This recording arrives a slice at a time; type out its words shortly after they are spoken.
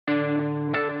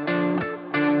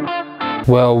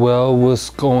Well,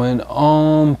 what's going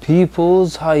on,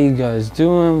 peoples? How you guys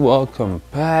doing? Welcome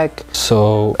back.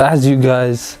 So as you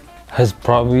guys has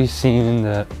probably seen in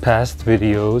the past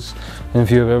videos, and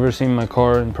if you have ever seen my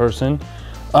car in person,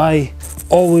 I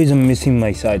always am missing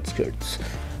my side skirts.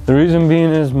 The reason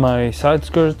being is my side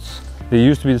skirts, they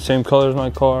used to be the same color as my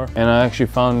car, and I actually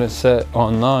found a set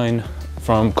online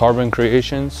from Carbon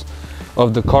Creations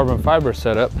of the carbon fiber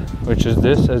setup, which is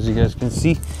this, as you guys can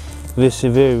see. This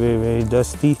is very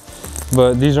dusty,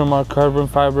 but these are my carbon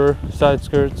fiber side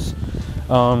skirts.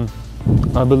 I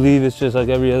believe it's just like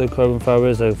every other carbon fiber.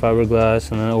 It's like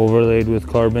fiberglass and then overlaid with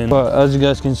carbon. But as you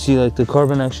guys can see, like the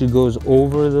carbon actually goes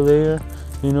over the layer,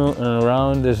 you know, and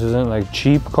around. This isn't like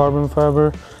cheap carbon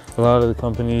fiber. A lot of the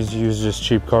companies use just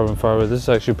cheap carbon fiber. This is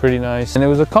actually pretty nice, and it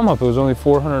was a come up. It was only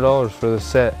 $400 for the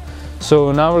set.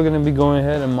 So now we're going to be going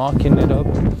ahead and mocking it up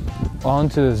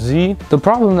onto the Z. The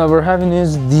problem that we're having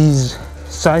is these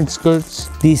side skirts.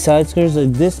 These side skirts,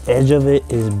 like this edge of it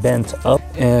is bent up,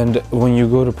 and when you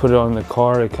go to put it on the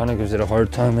car, it kind of gives it a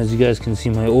hard time. As you guys can see,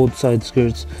 my old side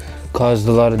skirts caused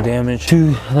a lot of damage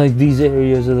to like these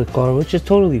areas of the car, which is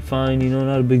totally fine, you know,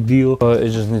 not a big deal, but it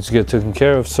just needs to get taken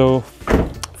care of. So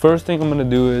first thing I'm gonna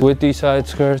do is with these side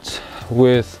skirts,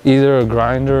 with either a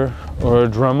grinder or a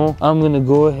Dremel, I'm gonna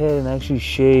go ahead and actually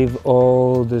shave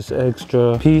all this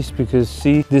extra piece, because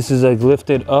see, this is like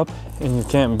lifted up and you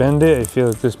can't bend it. I feel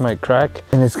like this might crack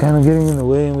and it's kind of getting in the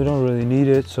way, and we don't really need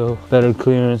it. So better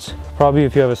clearance. Probably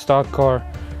if you have a stock car,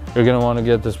 you're gonna want to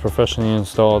get this professionally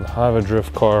installed. I have a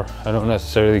drift car, I don't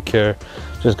necessarily care,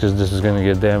 just because this is gonna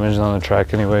get damaged on the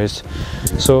track anyways.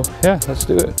 So yeah, let's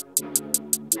do it.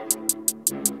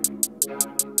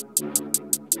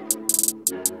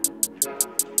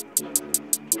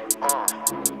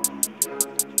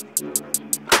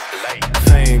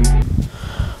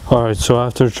 Alright, so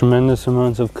after tremendous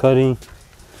amounts of cutting,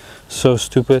 so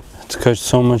stupid to cut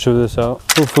so much of this out.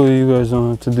 Hopefully you guys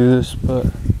don't have to do this, but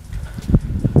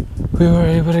we were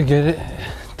able to get it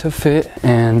to fit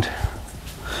and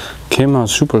came out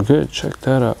super good. Check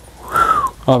that out.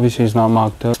 Whew. Obviously it's not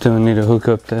mocked up, still need to hook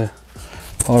up the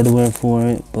hardware for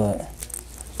it, but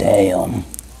damn.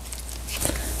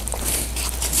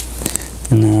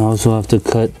 And then I also have to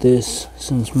cut this,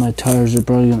 since my tires are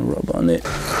probably gonna rub on it.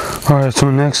 Alright, so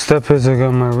next step is I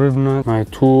got my rib nut, my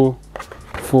tool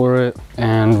for it,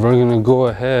 and we're gonna go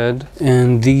ahead,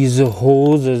 and these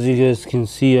holes, as you guys can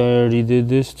see, I already did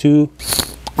this too.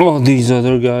 All these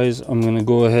other guys, I'm gonna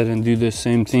go ahead and do the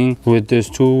same thing with this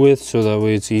tool width, so that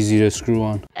way it's easy to screw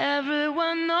on.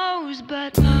 Everyone knows,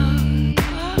 but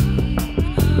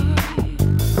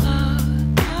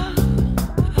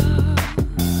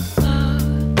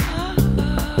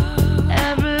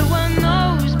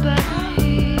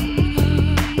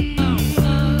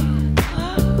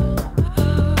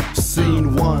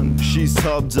she's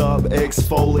tubbed up,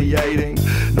 exfoliating.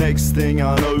 Next thing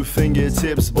I know,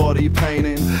 fingertips, body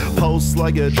painting. Pulse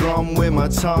like a drum with my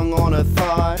tongue on her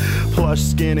thigh. Plush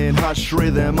skin in hush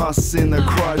rhythm, us in the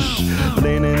crush.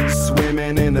 Linen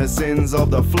swimming in the sins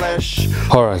of the flesh.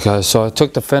 Alright guys, so I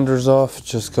took the fenders off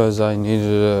just because I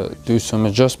needed to do some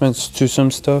adjustments to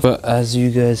some stuff. But as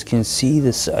you guys can see,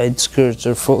 the side skirts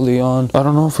are fully on. I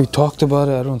don't know if we talked about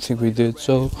it, I don't think we did.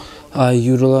 So I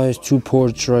utilized 2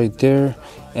 ports right there,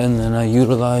 and then I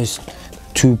utilized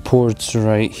 2 ports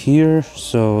right here.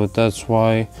 So that's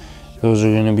why those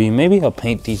are gonna be, maybe I'll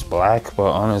paint these black,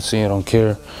 but honestly I don't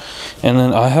care. And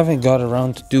then I haven't got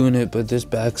around to doing it, but this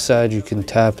back side you can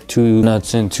tap 2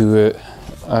 nuts into it.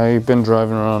 I've been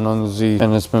driving around on the Z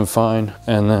and it's been fine.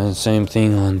 And then same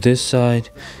thing on this side,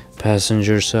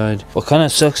 passenger side. What kind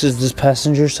of sucks is this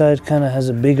passenger side kind of has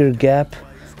a bigger gap,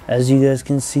 as you guys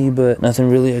can see, but nothing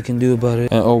really I can do about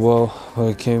it. And oh well, but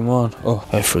it came on. Oh,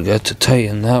 I forgot to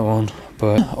tighten that one.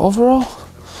 But overall,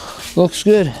 looks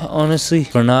good, honestly.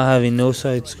 For not having no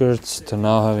side skirts to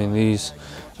now having these,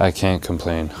 I can't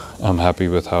complain. I'm happy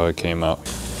with how it came out.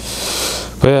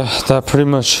 But yeah, that pretty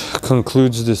much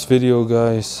concludes this video,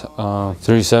 guys.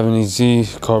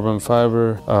 370Z carbon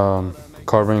fiber,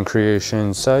 Carbon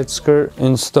Creation side skirt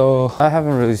install. I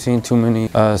haven't really seen too many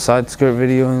side skirt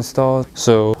video installs,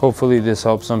 so hopefully this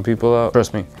helps some people out.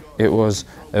 Trust me, it was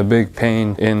a big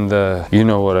pain in the, you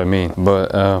know what I mean,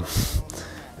 but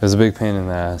it was a big pain in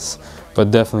the ass, but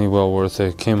definitely well worth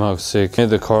it. Came out sick, made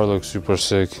the car look super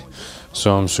sick,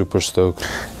 so I'm super stoked.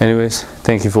 Anyways,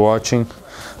 thank you for watching.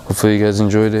 Hopefully you guys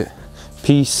enjoyed it.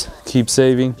 Peace, keep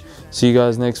saving. See you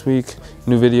guys next week.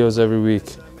 New videos every week.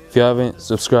 If you haven't,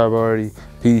 subscribe already.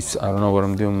 Peace. I don't know what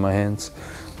I'm doing with my hands.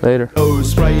 Later.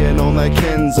 Spraying on the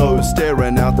Kenzo,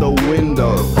 staring out the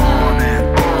window. On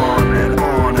and on and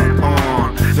on and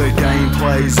on. The game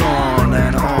plays goes on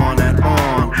and on and